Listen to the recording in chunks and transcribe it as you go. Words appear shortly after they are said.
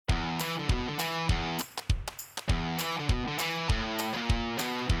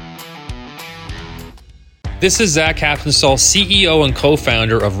This is Zach Happenstall, CEO and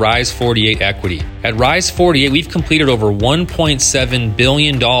co-founder of Rise 48 Equity. At Rise 48, we've completed over $1.7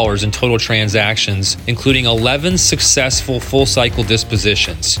 billion in total transactions, including 11 successful full-cycle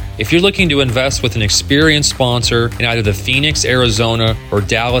dispositions. If you're looking to invest with an experienced sponsor in either the Phoenix, Arizona, or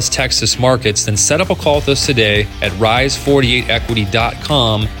Dallas, Texas markets, then set up a call with us today at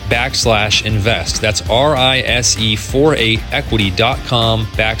rise48equity.com/invest. That's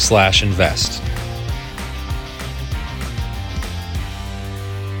RISE48equity.com/invest.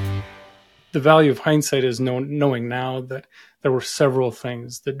 The value of hindsight is knowing now that there were several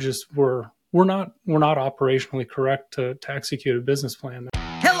things that just were not operationally correct to execute a business plan.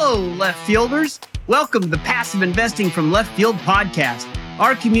 Hello, left fielders. Welcome to the Passive Investing from Left Field podcast.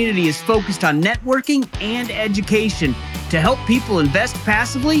 Our community is focused on networking and education to help people invest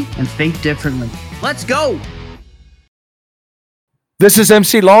passively and think differently. Let's go. This is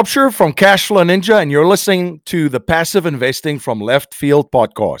MC Lobsher from Cashflow Ninja, and you're listening to the Passive Investing from Left Field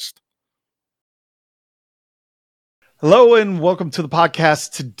podcast. Hello and welcome to the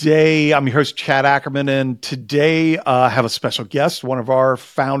podcast. Today, I'm your host, Chad Ackerman, and today I have a special guest, one of our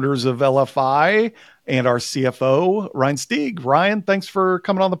founders of LFI and our CFO, Ryan Stieg. Ryan, thanks for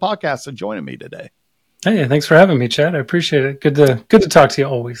coming on the podcast and joining me today. Hey, thanks for having me, Chad. I appreciate it. Good to talk to you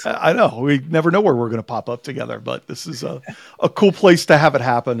always. I know. We never know where we're going to pop up together, but this is a cool place to have it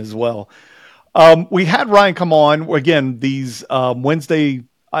happen as well. We had Ryan come on. Again, these Wednesday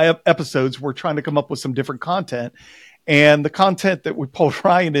episodes, we're trying to come up with some different content. And the content that we pulled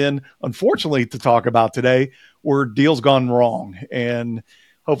Ryan in, unfortunately, to talk about today were deals gone wrong. And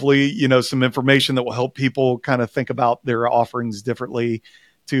hopefully, some information that will help people kind of think about their offerings differently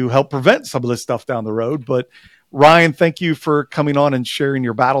to help prevent some of this stuff down the road. But Ryan, thank you for coming on and sharing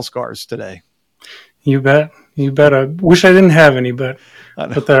your battle scars today. You bet. I wish I didn't have any, but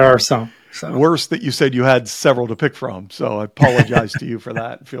there are some. So. Worse that you said you had several to pick from. So I apologize to you for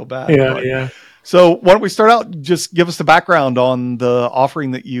that. Feel bad. Yeah. So why don't we start out? Just give us the background on the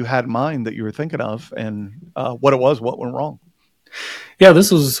offering that you had in mind that you were thinking of, and what it was, what went wrong. Yeah,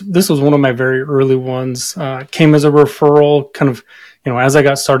 this was one of my very early ones. It came as a referral, kind of, as I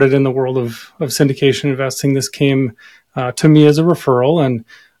got started in the world of syndication investing. This came to me as a referral, and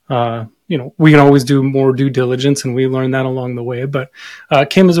we can always do more due diligence, and we learned that along the way. But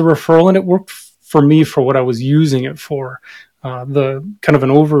it came as a referral, and it worked for me for what I was using it for. The kind of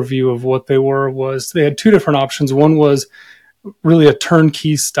an overview of what they were was they had two different options. One was really a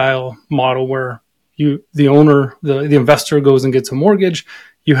turnkey style model where the owner, the investor goes and gets a mortgage.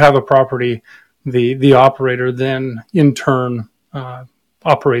 You have a property. The operator then in turn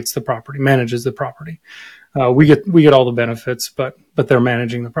operates the property, manages the property. We get all the benefits, but they're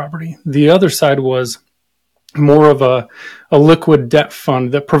managing the property. The other side was more of a liquid debt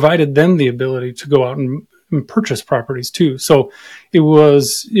fund that provided them the ability to go out and purchase properties too. So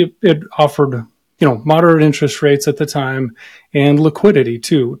it offered, moderate interest rates at the time and liquidity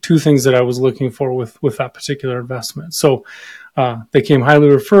too. Two things that I was looking for with that particular investment. So they came highly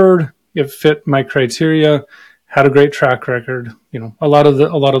referred. It fit my criteria, had a great track record, a lot of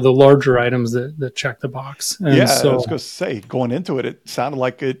the larger items that check the box. And so I was going to say, going into it, it sounded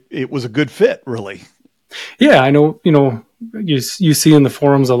like it was a good fit, really. Yeah, I know, you see in the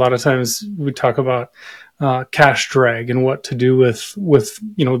forums a lot of times we talk about cash drag and what to do with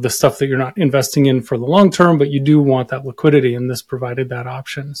the stuff that you're not investing in for the long term, but you do want that liquidity, and this provided that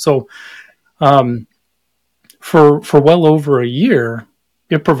option. So for well over a year,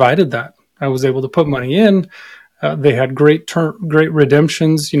 it provided that. I was able to put money in. They had great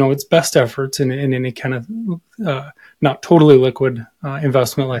redemptions. It's best efforts in any kind of not totally liquid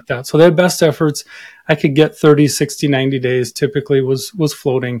investment like that. So they had best efforts. I could get 30, 60, 90 days typically was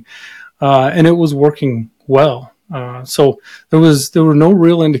floating. And it was working well. So there were no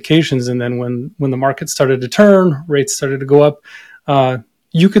real indications. And then when the market started to turn, rates started to go up,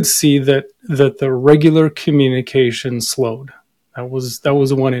 you could see that the regular communication slowed. That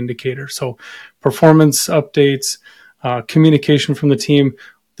was one indicator. So performance updates, communication from the team,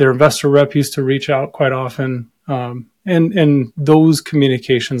 their investor rep used to reach out quite often, and those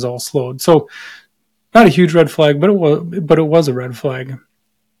communications all slowed. So not a huge red flag, but it was a red flag.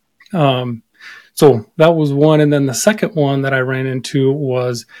 So that was one. And then the second one that I ran into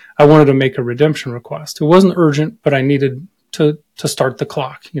was I wanted to make a redemption request. It wasn't urgent, but I needed to start the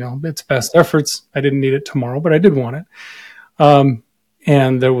clock. It's best efforts. I didn't need it tomorrow, but I did want it.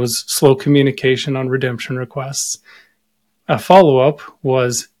 And there was slow communication on redemption requests. A follow-up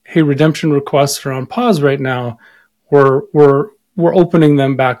was, hey, redemption requests are on pause right now. We're opening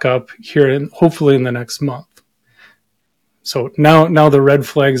them back up here hopefully in the next month. So now the red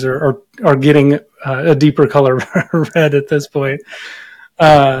flags are getting a deeper color red at this point.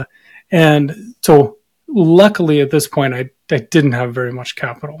 And so luckily at this point, I didn't have very much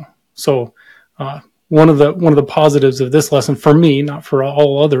capital. So one of the positives of this lesson for me, not for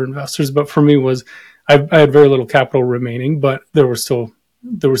all other investors, but for me was I had very little capital remaining, but there were still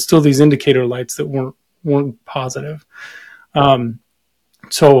these indicator lights that weren't positive.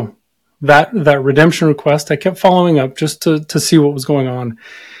 So that redemption request, I kept following up just to see what was going on,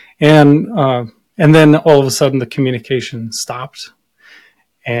 and then all of a sudden the communication stopped,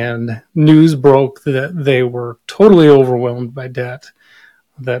 and news broke that they were totally overwhelmed by debt,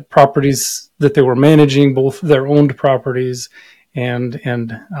 that properties that they were managing, both their owned properties and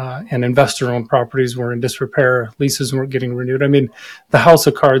investor-owned properties, were in disrepair. Leases weren't getting renewed. I mean, the house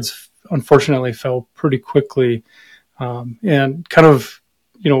of cards unfortunately fell pretty quickly, and kind of,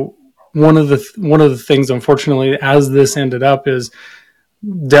 one of the things, unfortunately, as this ended up, is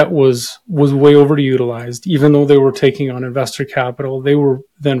debt was way overutilized. Even though they were taking on investor capital, they were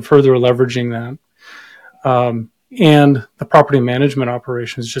then further leveraging that. And the property management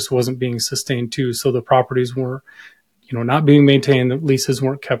operations just wasn't being sustained too. So the properties were, not being maintained. The leases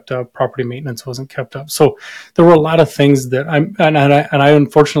weren't kept up. Property maintenance wasn't kept up. So there were a lot of things that I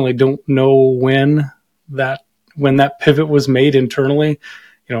unfortunately don't know when that pivot was made internally,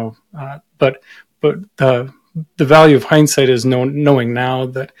 but the value of hindsight is knowing now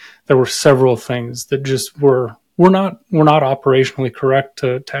that there were several things that just were not operationally correct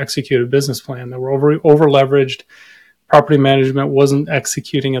to execute a business plan. They were over leveraged. Property management wasn't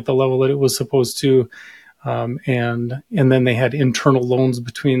executing at the level that it was supposed to, and then they had internal loans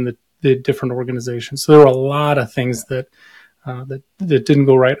between the different organizations. So there were a lot of things that didn't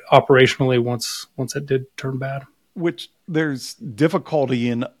go right operationally once it did turn bad. Which there's difficulty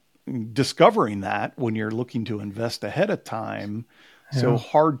in discovering that when you're looking to invest ahead of time. Yeah. So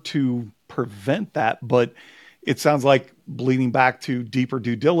hard to prevent that. But it sounds like bleeding back to deeper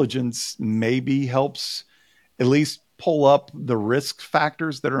due diligence maybe helps at least pull up the risk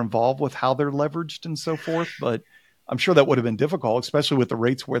factors that are involved with how they're leveraged and so forth. But I'm sure that would have been difficult, especially with the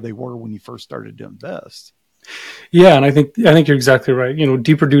rates where they were when you first started to invest. Yeah, and I think you're exactly right.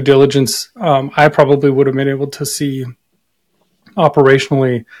 Deeper due diligence, I probably would have been able to see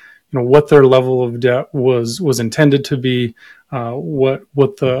operationally, what their level of debt was intended to be, what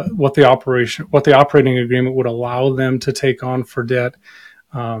the operating agreement would allow them to take on for debt,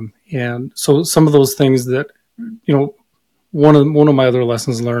 and so some of those things that, one of my other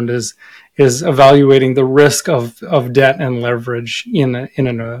lessons learned is evaluating the risk of debt and leverage in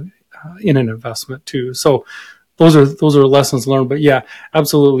an investment too. So those are lessons learned. But yeah,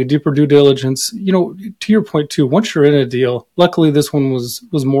 absolutely, deeper due diligence. To your point too, once you're in a deal, luckily this one was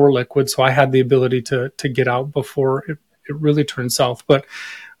more liquid, so I had the ability to get out before it really turned south. But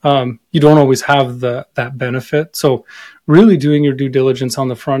you don't always have that benefit. So really doing your due diligence on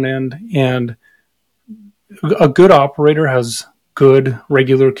the front end, and a good operator has good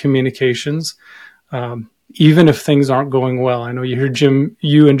regular communications. Even if things aren't going well. I know you hear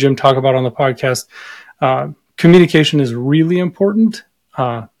you and Jim talk about on the podcast, communication is really important,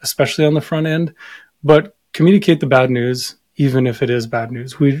 especially on the front end, but communicate the bad news, even if it is bad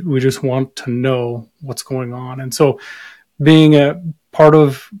news. We just want to know what's going on. And so being a part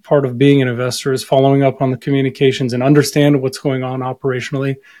of being an investor is following up on the communications and understand what's going on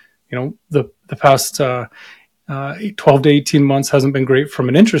operationally. The past 12 to 18 months hasn't been great from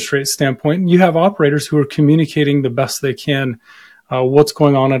an interest rate standpoint. You have operators who are communicating the best they can, what's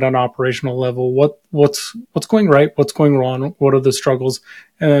going on at an operational level, what's going right, what's going wrong, what are the struggles,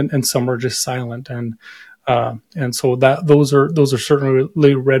 and some are just silent. And so those are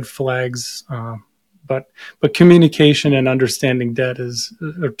certainly red flags. But communication and understanding debt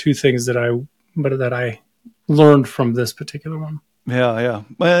are two things that I learned from this particular one. Yeah.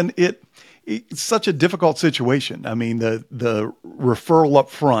 And it's such a difficult situation. I mean, the referral up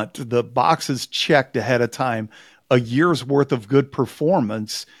front, the boxes checked ahead of time, a year's worth of good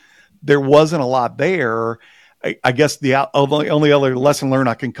performance. There wasn't a lot there. I guess the only other lesson learned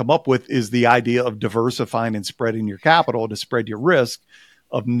I can come up with is the idea of diversifying and spreading your capital to spread your risk,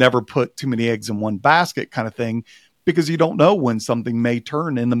 of never put too many eggs in one basket kind of thing, because you don't know when something may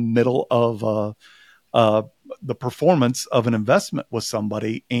turn in the middle of the performance of an investment with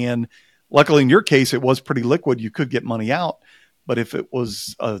somebody. And luckily in your case, it was pretty liquid. You could get money out. But if it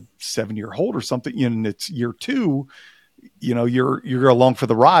was a 7-year hold or something, and it's year 2, you're along for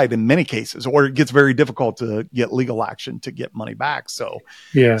the ride in many cases, or it gets very difficult to get legal action to get money back. So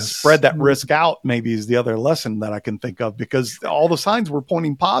spread that risk out maybe is the other lesson that I can think of, because all the signs were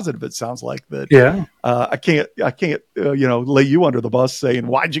pointing positive. It sounds like that. Yeah. I can't lay you under the bus saying,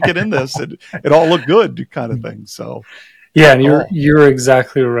 why'd you get in this? It all looked good kind of thing. So yeah, and you're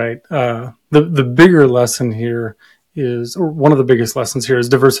exactly right. The bigger lesson here is, or one of the biggest lessons here, is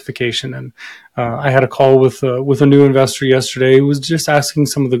diversification. And I had a call with a new investor yesterday who was just asking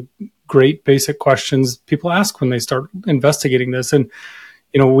some of the great basic questions people ask when they start investigating this. And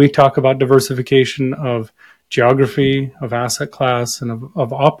we talk about diversification of geography, of asset class, and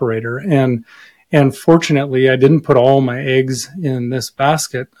of operator. And fortunately, I didn't put all my eggs in this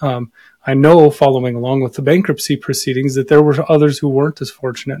basket. I know, following along with the bankruptcy proceedings, that there were others who weren't as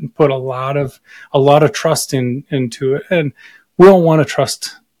fortunate and put a lot of trust into it. And we all want to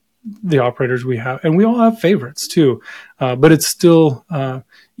trust the operators we have, and we all have favorites too. But it's still,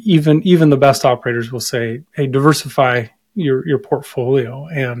 even the best operators will say, "Hey, diversify your portfolio,"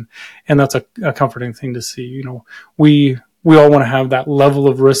 and that's a comforting thing to see. We all want to have that level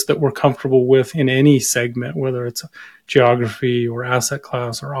of risk that we're comfortable with in any segment, whether it's geography or asset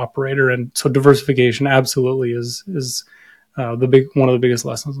class or operator. And so diversification absolutely is one of the biggest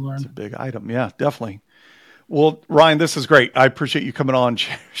lessons learned. It's a big item. Yeah, definitely. Well, Ryan, this is great. I appreciate you coming on,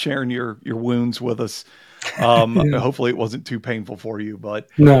 sharing your wounds with us. Hopefully it wasn't too painful for you, but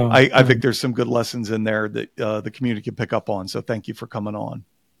no, I think there's some good lessons in there that the community can pick up on. So thank you for coming on.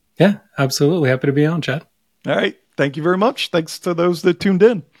 Yeah, absolutely. Happy to be on, Chad. All right. Thank you very much. Thanks to those that tuned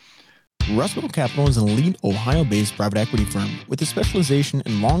in. Rust Belt Capital is an elite Ohio-based private equity firm with a specialization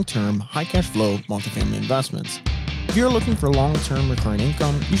in long-term, high cash flow multifamily investments. If you're looking for long-term recurring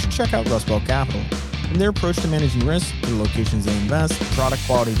income, you should check out Rust Belt Capital. From their approach to managing risk, to the locations they invest, the product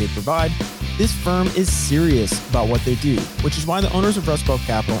quality they provide, this firm is serious about what they do, which is why the owners of Rust Belt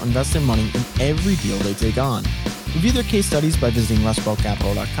Capital invest their money in every deal they take on. Review their case studies by visiting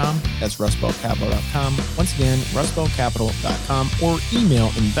rustbeltcapital.com. That's rustbeltcapital.com. Once again, rustbeltcapital.com, or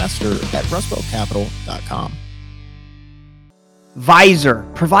email investor@rustbeltcapital.com. Visor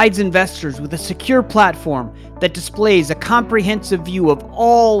provides investors with a secure platform that displays a comprehensive view of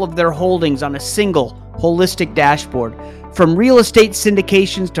all of their holdings on a single, holistic dashboard. From real estate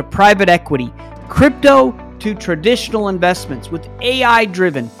syndications to private equity, crypto to traditional investments, with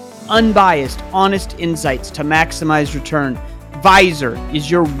AI-driven, unbiased, honest insights to maximize return. Visor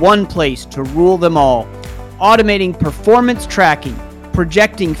is your one place to rule them all. Automating performance tracking,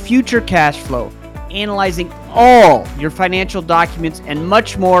 projecting future cash flow, analyzing all your financial documents, and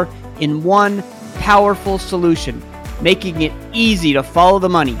much more in one powerful solution, making it easy to follow the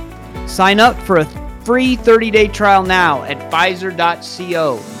money. Sign up for a free 30-day trial now at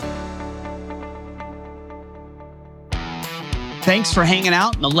visor.co. Thanks for hanging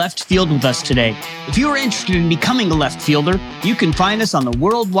out in the left field with us today. If you are interested in becoming a left fielder, you can find us on the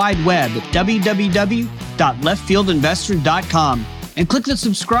World Wide Web at www.leftfieldinvestors.com and click the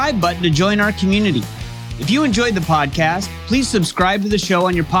subscribe button to join our community. If you enjoyed the podcast, please subscribe to the show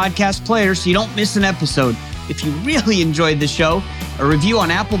on your podcast player so you don't miss an episode. If you really enjoyed the show, a review on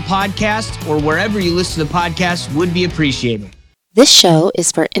Apple Podcasts or wherever you listen to podcasts would be appreciated. This show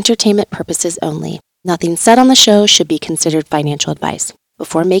is for entertainment purposes only. Nothing said on the show should be considered financial advice.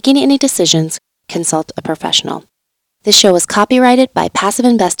 Before making any decisions, consult a professional. This show is copyrighted by Passive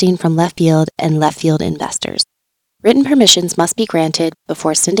Investing from Left Field and Left Field Investors. Written permissions must be granted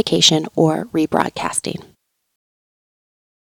before syndication or rebroadcasting.